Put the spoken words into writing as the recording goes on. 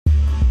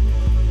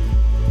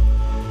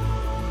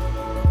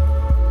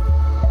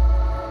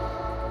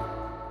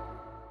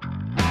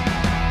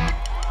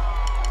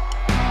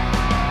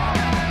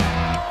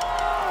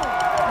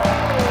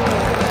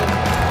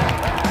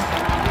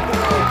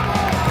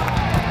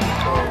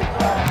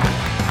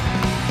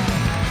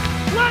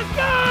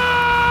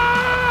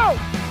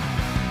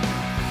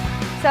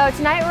So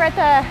tonight we're at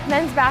the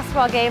men's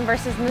basketball game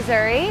versus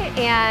Missouri,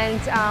 and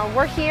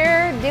we're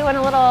here doing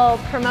a little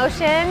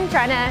promotion,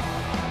 trying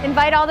to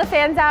invite all the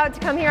fans out to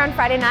come here on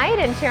Friday night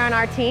and cheer on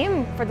our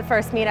team for the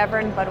first meet ever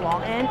in Bud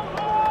Walton.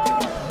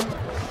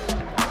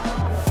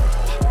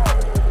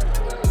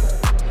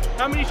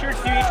 How many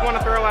shirts do you each want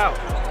to throw out?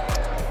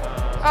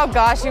 Oh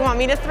gosh, you want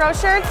me to throw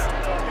shirts?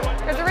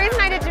 There's a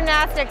reason I did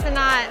gymnastics and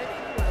not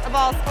a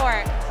ball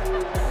sport.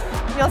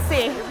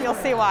 You'll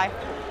see why.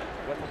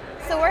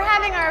 So we're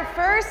having our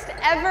first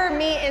ever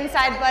meet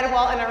inside Bud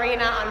Walton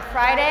Arena on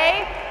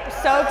Friday. We're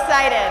so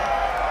excited.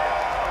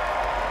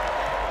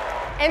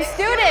 And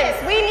students,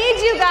 we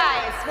need you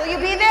guys. Will you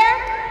be there?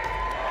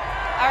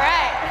 All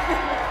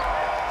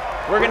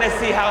right. We're gonna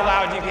see how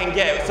loud you can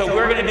get. So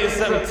we're gonna do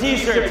some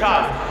t-shirt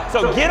toss.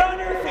 So get on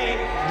your feet,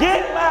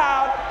 get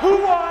loud. Who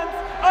wants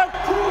a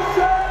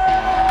t-shirt?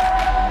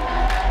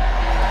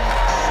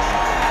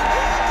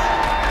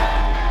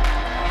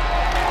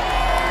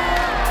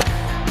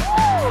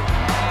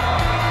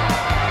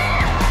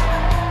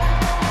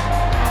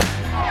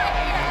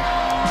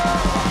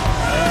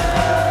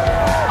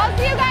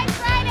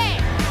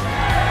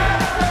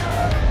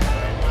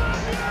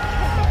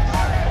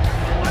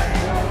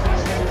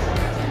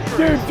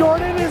 Dude,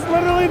 Jordyn is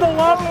literally the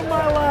love of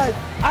my life.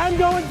 I'm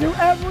going to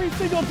every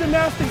single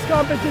gymnastics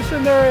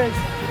competition there is.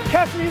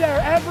 Catch me there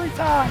every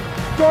time.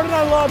 Jordyn,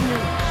 I love you.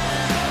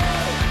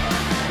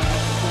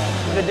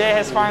 The day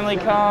has finally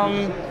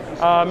come.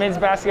 Men's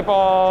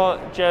basketball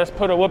just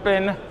put a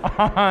whooping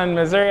on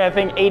Missouri, I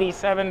think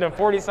 87 to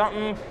 40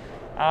 something.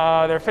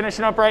 They're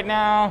finishing up right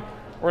now.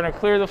 We're gonna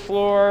clear the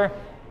floor.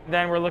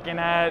 Then we're looking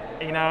at,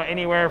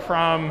 anywhere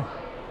from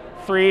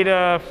 3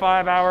 to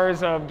 5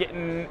 hours of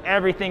getting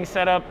everything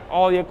set up,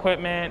 all the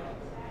equipment.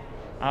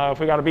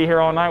 If we got to be here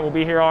all night, we'll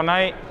be here all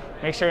night.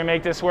 Make sure we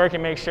make this work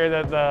and make sure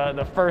that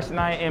the first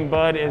night in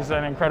Bud is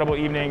an incredible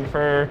evening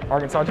for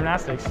Arkansas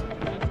Gymnastics.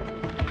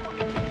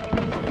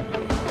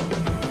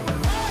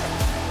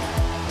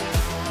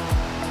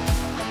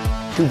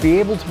 To be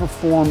able to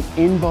perform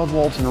in Bud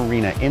Walton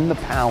Arena, in the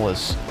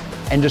Palace,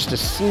 and just to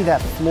see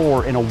that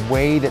floor in a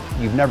way that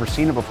you've never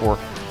seen it before,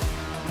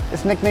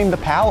 it's nicknamed the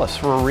Palace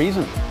for a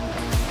reason.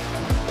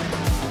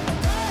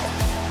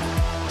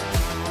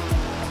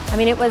 I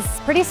mean, it was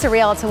pretty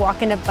surreal to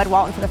walk into Bud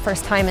Walton for the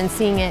first time and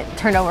seeing it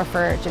turned over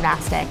for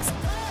gymnastics.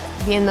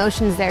 The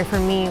emotions there for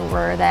me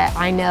were that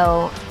I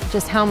know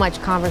just how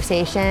much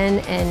conversation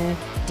and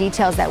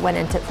details that went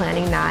into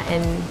planning that,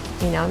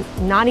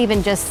 and not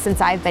even just since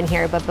I've been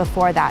here, but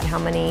before that, how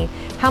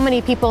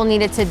many people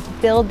needed to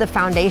build the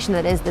foundation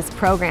that is this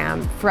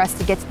program for us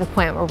to get to the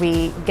point where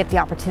we get the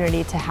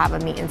opportunity to have a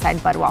meet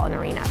inside Bud Walton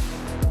Arena.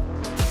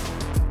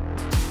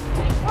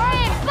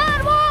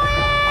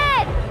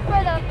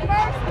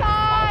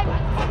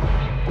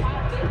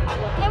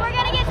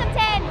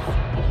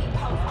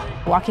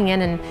 Walking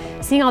in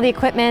and seeing all the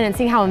equipment and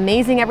seeing how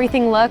amazing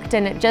everything looked,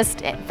 and it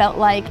felt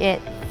like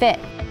it fit.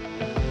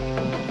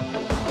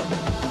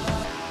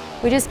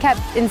 We just kept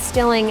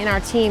instilling in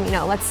our team,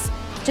 let's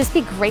just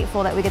be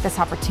grateful that we get this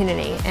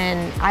opportunity.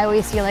 And I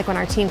always feel like when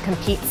our team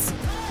competes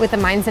with a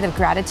mindset of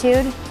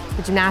gratitude,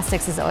 the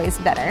gymnastics is always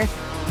better. It's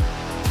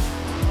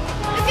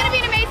gonna be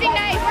an amazing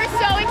night. We're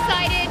so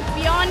excited,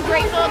 beyond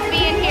grateful to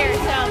be in here,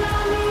 so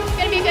it's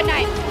gonna be a good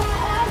night.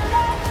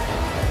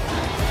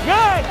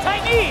 Good,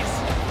 tight knees.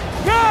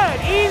 Good,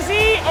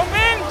 easy,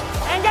 open,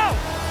 and go.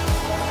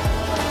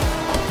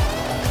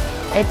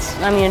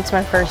 It's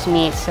my first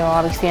meet, so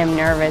obviously I'm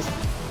nervous.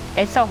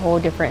 It's a whole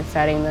different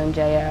setting than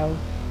JO,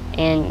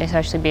 and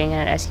especially being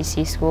at an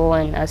SEC school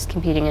and us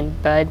competing in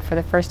Bud for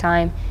the first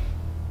time.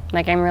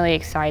 I'm really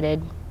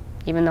excited,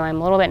 even though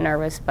I'm a little bit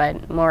nervous,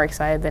 but more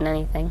excited than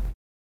anything.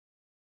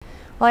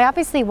 Well, I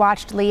obviously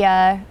watched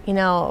Leah,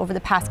 over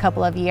the past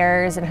couple of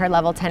years in her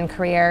level 10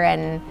 career,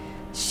 and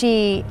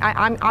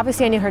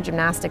obviously I knew her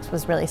gymnastics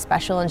was really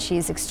special and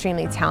she's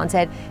extremely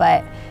talented,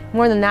 but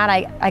more than that,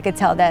 I could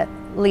tell that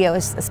Leah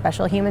is a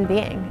special human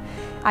being.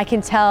 I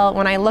can tell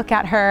when I look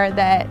at her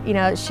that,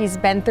 she's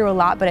been through a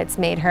lot, but it's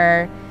made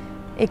her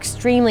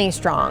extremely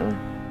strong.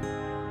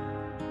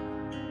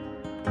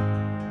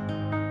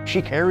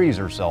 She carries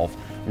herself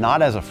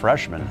not as a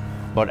freshman,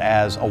 but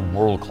as a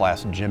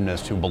world-class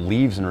gymnast who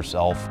believes in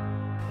herself.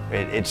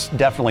 It's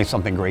definitely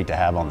something great to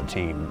have on the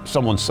team.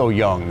 Someone so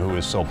young who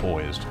is so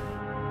poised.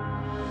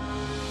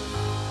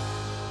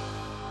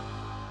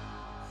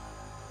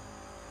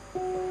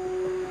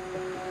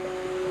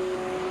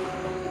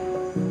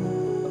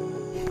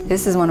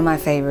 This is one of my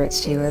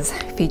favorites. She was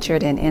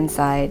featured in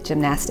Inside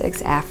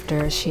Gymnastics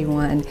after she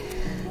won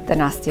the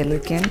Nastia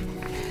Lukin.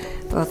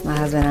 Both my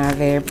husband and I are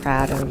very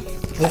proud of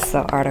this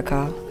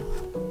article.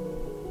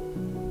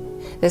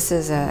 This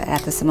is at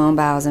the Simone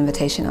Biles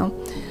Invitational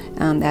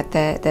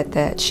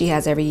that she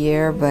has every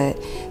year,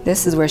 but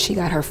this is where she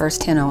got her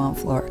first 10-0 on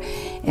floor.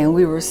 And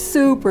we were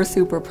super,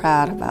 super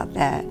proud about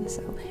that.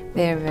 So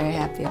very, very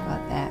happy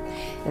about that.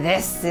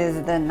 This is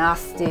the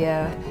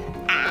Nastia.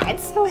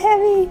 It's so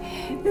heavy.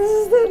 This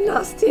is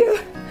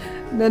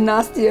the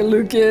Nastia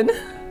Lukin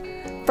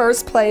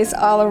first place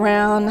all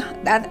around.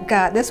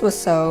 God, this was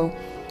so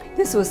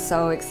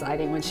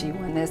exciting when she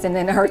won this, and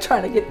then her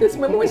trying to get this.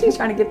 Remember when she was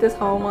trying to get this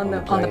home on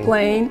the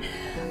plane?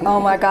 Oh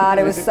my God,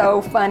 it was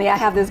so funny. I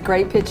have this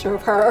great picture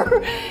of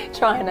her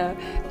trying to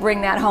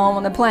bring that home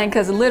on the plane,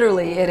 because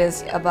literally it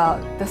is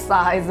about the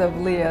size of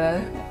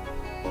Leah.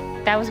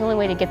 That was the only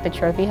way to get the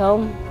trophy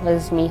home,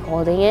 was me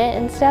holding it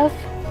and stuff.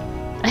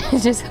 I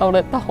just held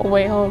it the whole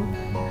way home.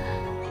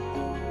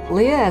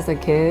 Leah as a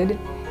kid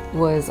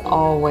was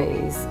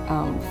always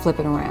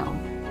flipping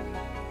around.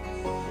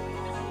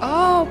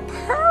 Oh,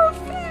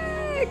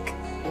 perfect!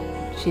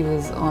 She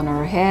was on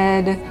her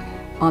head,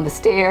 on the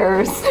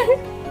stairs.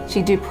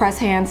 She'd do press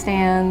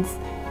handstands.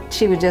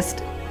 She would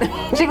just,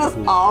 she was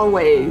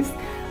always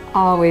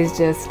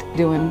just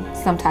doing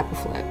some type of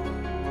flip.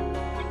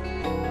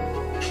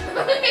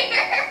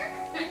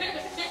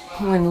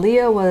 When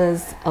Leah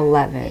was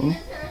 11,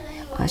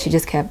 she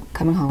just kept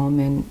coming home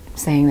and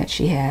saying that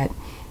she had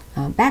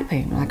back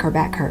pain, like her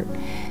back hurt.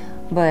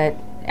 But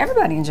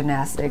everybody in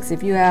gymnastics,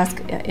 if you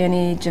ask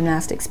any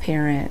gymnastics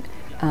parent,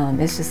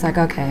 it's just like,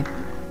 okay,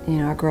 you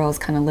know, our girls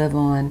kind of live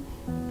on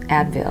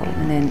Advil,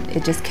 and then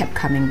it just kept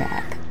coming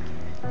back.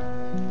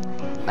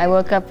 I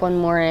woke up one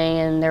morning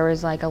and there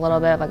was like a little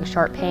bit of like a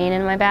sharp pain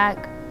in my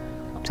back.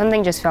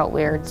 Something just felt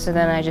weird, so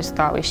then I just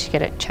thought we should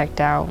get it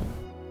checked out.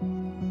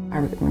 I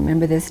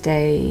remember this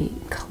day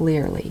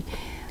clearly.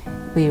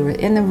 We were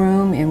in the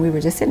room and we were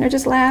just sitting there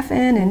just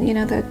laughing, and you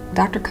know, the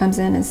doctor comes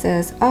in and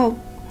says, oh,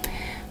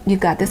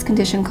 you've got this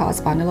condition called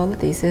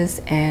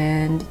spondylolisthesis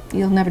and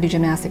you'll never do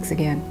gymnastics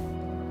again.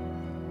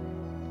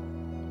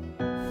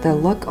 The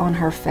look on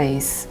her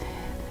face,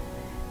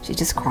 she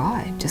just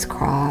cried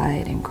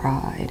and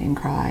cried and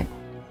cried.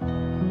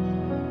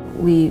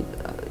 We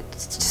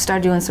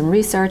started doing some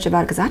research about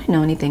it, because I didn't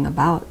know anything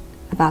about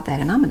that,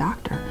 and I'm a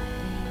doctor.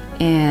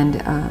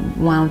 And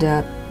wound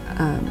up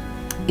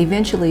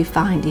eventually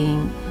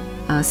finding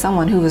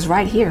someone who was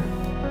right here.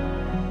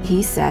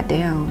 He sat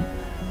down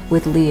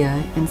with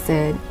Leah and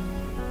said,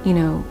 you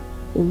know,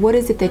 what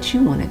is it that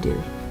you want to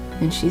do?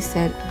 And she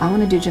said, I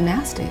want to do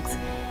gymnastics.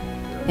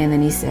 And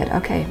then he said,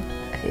 okay,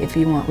 if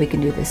you want, we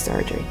can do this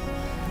surgery.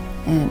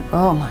 And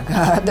oh my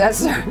God,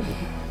 that's,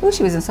 well,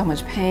 she was in so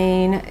much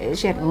pain.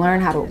 She had to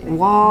learn how to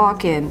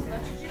walk, and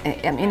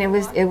I mean, it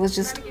was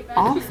just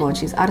awful. And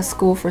she's out of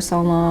school for so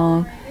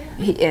long.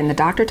 And the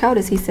doctor told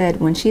us, he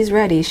said, when she's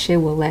ready, she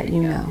will let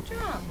you know.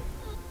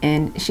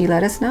 And she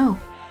let us know.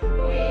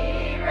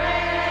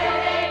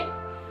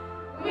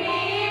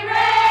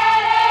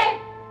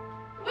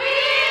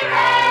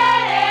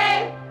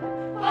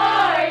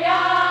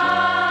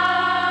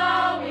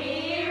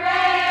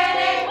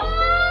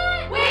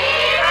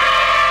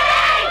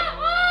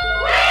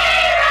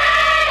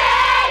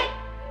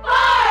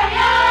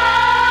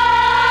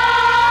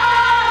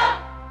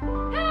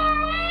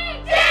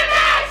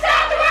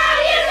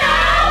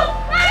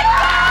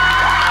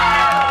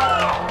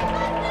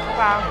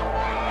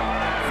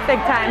 Big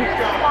time.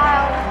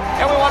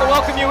 And we want to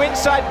welcome you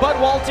inside Bud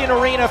Walton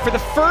Arena for the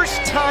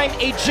first time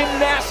a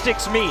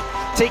gymnastics meet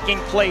taking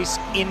place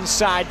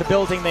inside the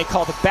building they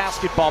call the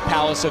Basketball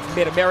Palace of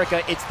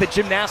Mid-America. It's the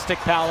Gymnastic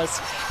Palace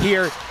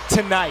here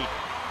tonight.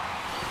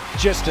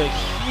 Just a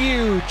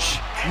huge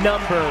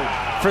number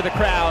for the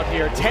crowd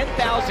here,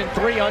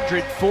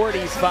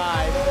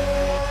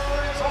 10,345.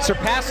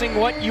 Surpassing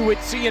what you would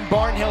see in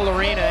Barnhill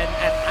Arena,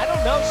 and I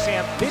don't know,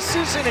 Sam, this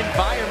is an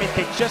environment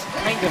that just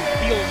kind of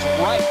feels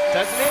right,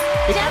 doesn't it?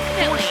 It's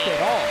Definitely. Not forced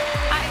at all.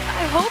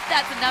 I hope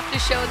that's enough to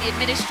show the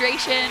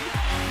administration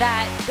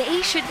that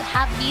they should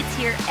have meets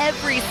here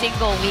every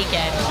single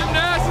weekend.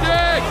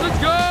 Gymnastics,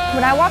 let's go!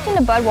 When I walked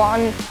into Bud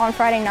Walton on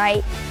Friday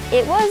night,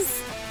 it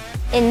was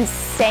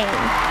insane.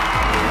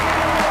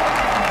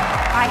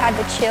 I had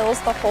the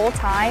chills the whole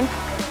time.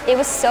 It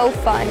was so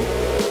fun.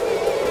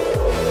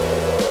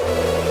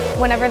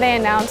 Whenever they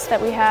announced that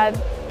we had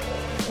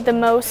the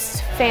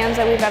most fans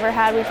that we've ever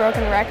had, we've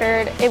broken the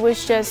record, it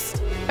was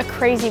just a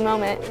crazy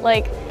moment.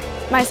 Like,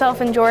 myself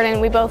and Jordyn,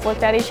 we both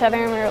looked at each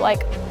other and we were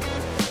like,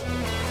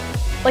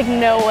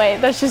 no way,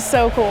 that's just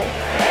so cool.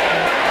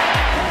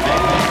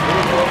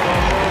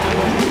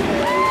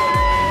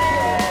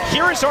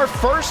 Here is our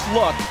first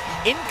look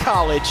in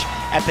college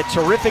at the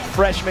terrific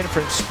freshman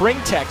from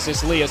Spring,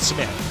 Texas, Leah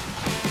Smith.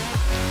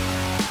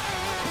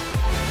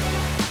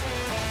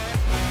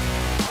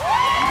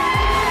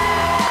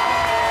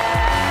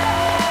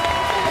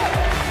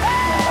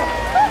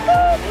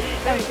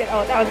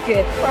 Oh, that was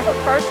good. For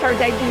her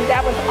debut,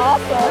 that was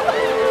awesome.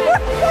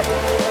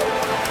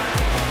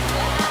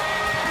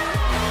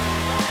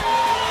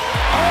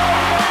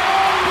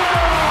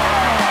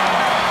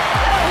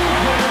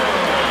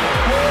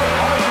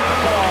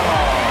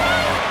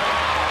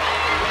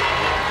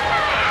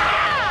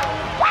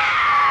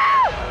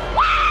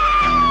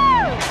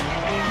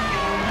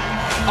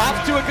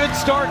 Off to a good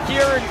start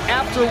here, and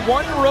after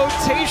one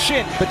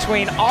rotation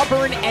between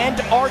Auburn and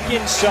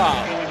Arkansas.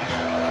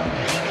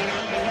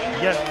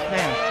 Yes,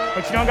 man.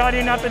 But you don't gotta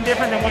do nothing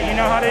different than what you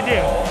know how to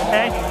do,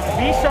 okay?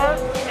 Be sharp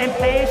and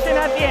patient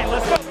at the end.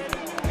 Let's go.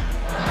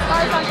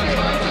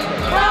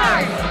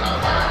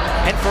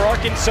 And for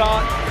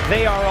Arkansas,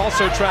 they are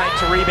also trying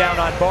to rebound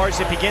on bars.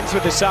 It begins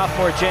with the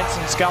sophomore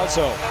Jensen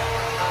Scalzo.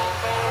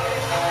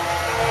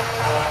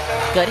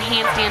 Good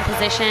handstand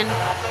position.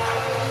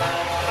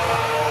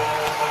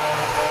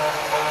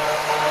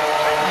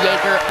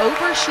 Jaeger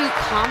overshoot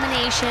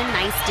combination.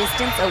 Nice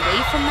distance away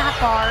from that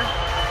bar.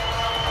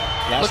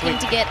 Looking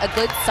to get a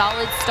good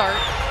solid start.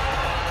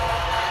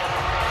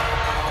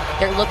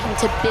 They're looking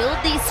to build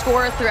these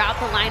scores throughout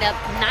the lineup.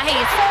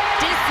 Nice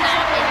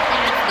dismount, and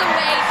that's the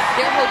way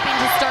they're hoping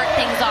to start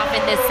things off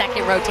in this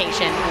second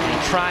rotation.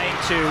 Trying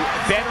to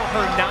better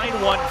her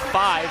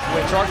 9-1-5,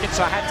 which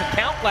Arkansas had to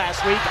count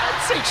last week.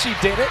 I'd say she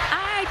did it.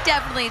 I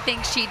definitely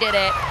think she did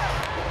it.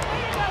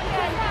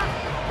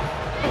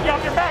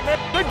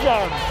 Good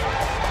job.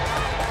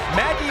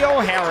 Maggie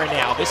O'Hara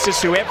now. This is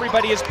who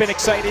everybody has been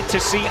excited to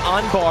see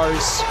on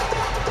bars.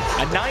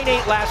 A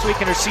 9-8 last week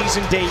in her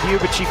season debut,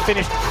 but she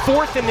finished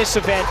 4th in this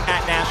event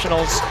at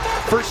Nationals.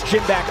 First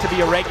gym back to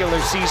be a regular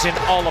season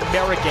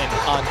All-American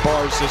on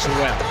bars as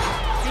well.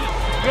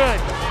 Good.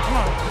 Come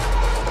on.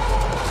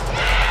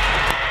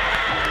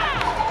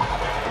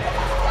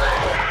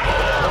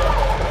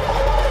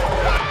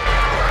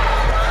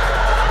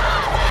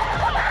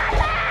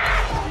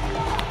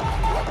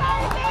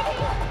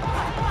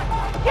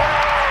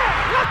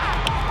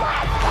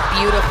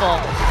 Beautiful.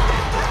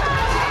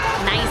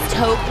 Nice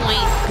toe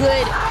point,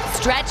 good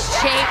stretch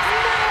shape,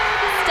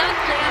 stuck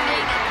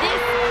landing.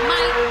 This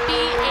might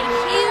be a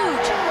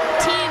huge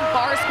team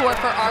bar score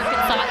for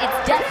Arkansas. It's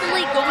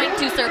definitely going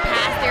to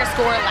surpass their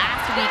score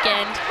last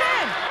weekend.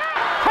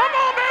 Come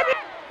on, baby!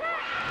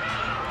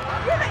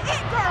 You're the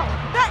it girl!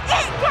 The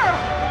it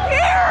girl!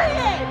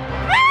 Period!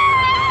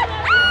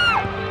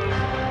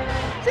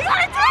 She got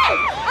a 10!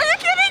 Are you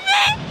kidding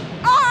me?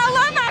 Oh, I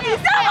love Maggie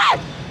so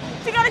much!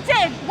 She got a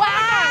 10!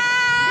 Wow!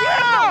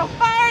 Beautiful!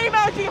 Fire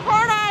emoji,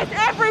 heart eyes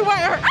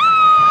everywhere!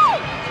 Oh!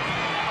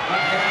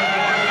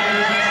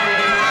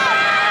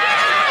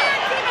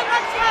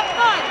 Let's have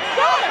fun!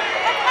 Do it!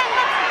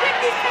 Let's give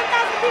these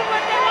 10,000 people what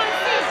they want to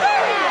see!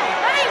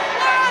 Ready?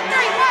 4 on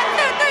 3, 1,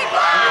 2, 3,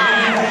 4!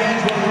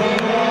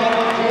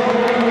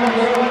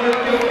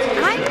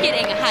 I'm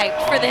getting hyped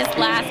for this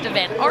last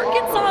event.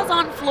 Arkansas is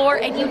on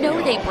floor, and you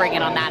know they bring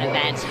it on that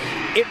event.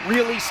 It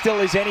really still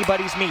is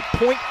anybody's meet.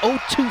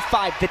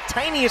 .025, the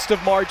tiniest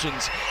of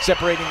margins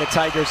separating the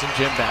Tigers and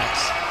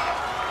Gymbacks.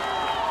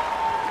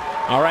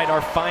 All right, our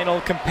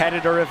final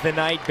competitor of the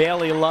night,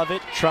 Bailey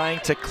Lovett,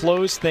 trying to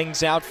close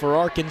things out for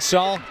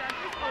Arkansas.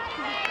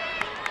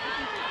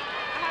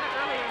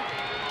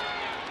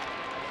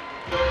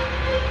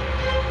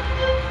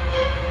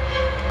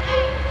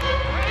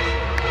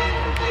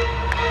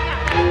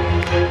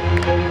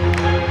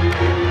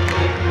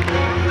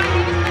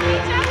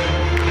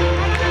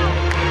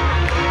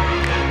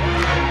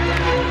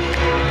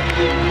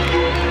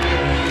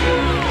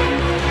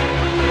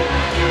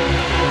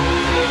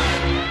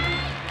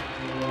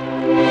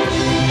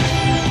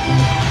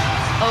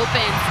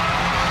 Opens,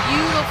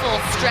 beautiful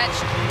stretch,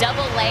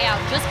 double layout,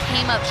 just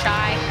came up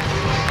shy.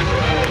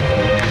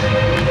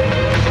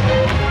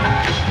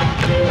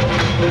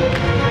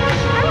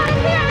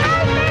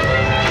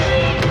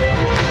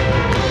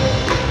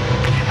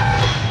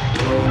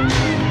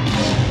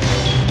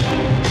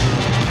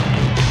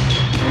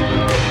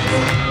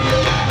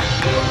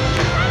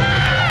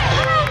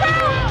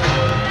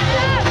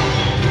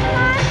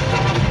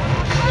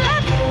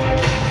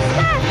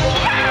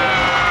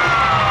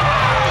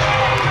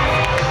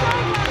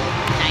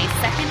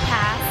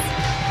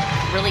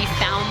 Really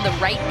found the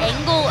right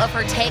angle of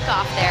her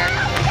takeoff there.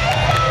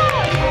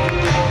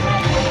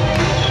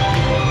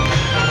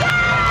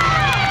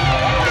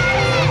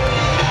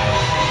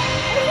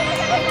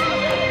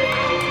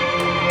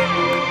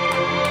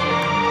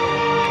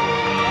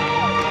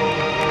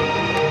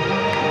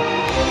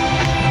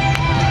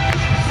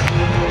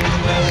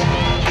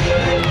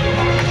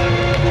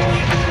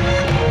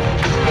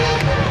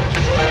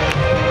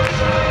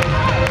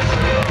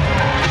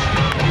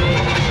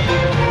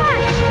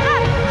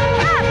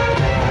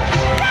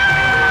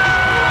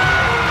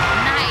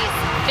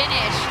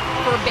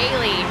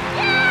 Bailey.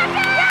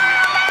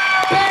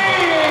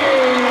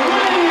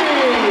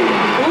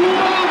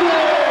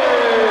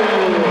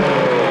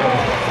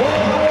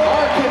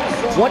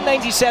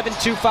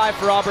 197.25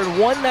 for Auburn,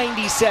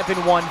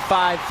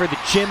 197.15 for the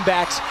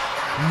Gymbacks.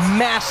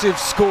 Massive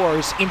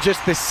scores in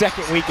just the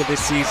second week of this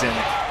season.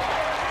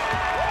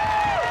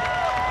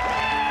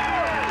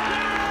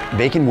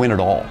 They can win it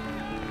all.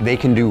 They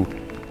can do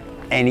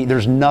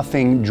there's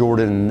nothing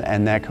Jordyn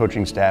and that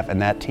coaching staff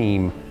and that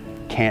team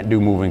can't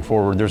do moving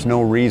forward. There's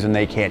no reason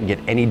they can't get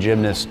any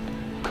gymnast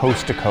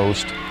coast to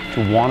coast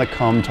to want to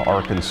come to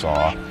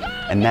Arkansas.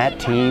 And that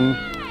team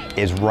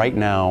is right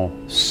now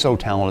so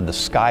talented. The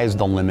sky's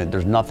the limit.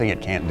 There's nothing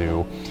it can't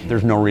do.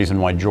 There's no reason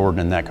why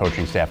Jordyn and that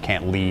coaching staff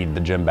can't lead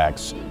the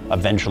Gymbacks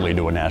eventually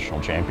to a national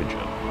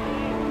championship.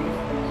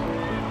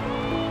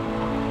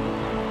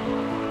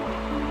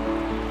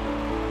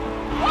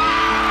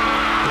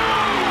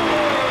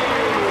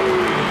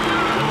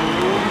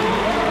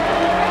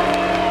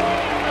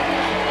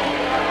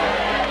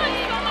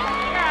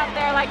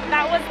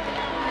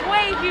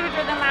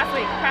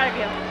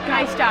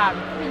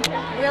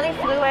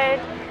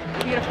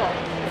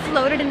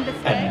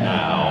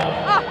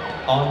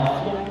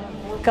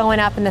 Going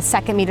up in the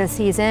second meet of the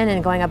season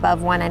and going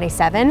above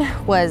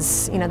 197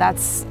 was,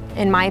 that's,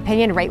 in my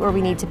opinion, right where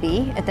we need to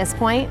be at this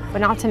point. But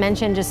not to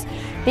mention just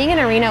being in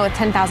an arena with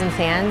 10,000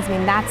 fans. I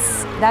mean,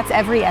 that's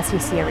every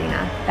SEC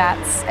arena.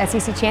 That's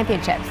SEC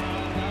championships.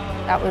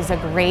 That was a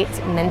great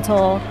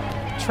mental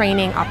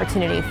training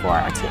opportunity for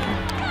our team.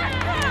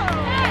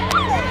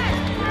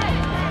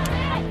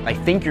 I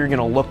think you're going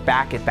to look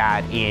back at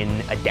that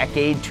in a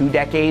decade, 2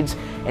 decades,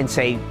 and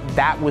say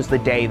that was the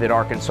day that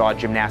Arkansas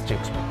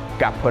Gymnastics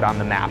got put on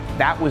the map.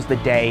 That was the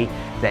day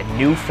that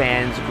new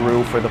fans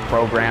grew for the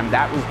program.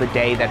 That was the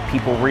day that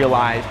people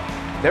realized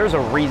there's a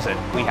reason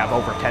we have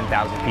over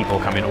 10,000 people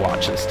coming to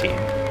watch this team.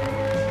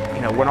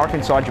 When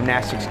Arkansas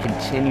Gymnastics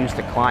continues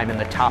to climb in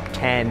the top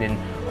 10 and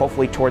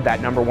hopefully toward that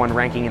 #1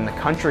 ranking in the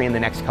country in the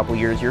next couple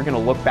years, you're going to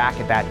look back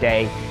at that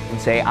day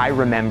and say, I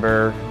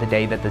remember the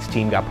day that this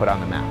team got put on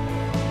the map.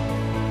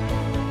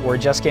 We're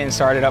just getting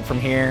started up from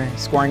here.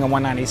 Scoring a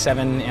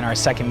 197 in our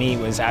second meet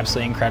was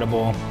absolutely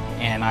incredible,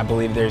 and I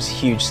believe there's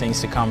huge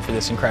things to come for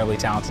this incredibly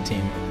talented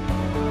team.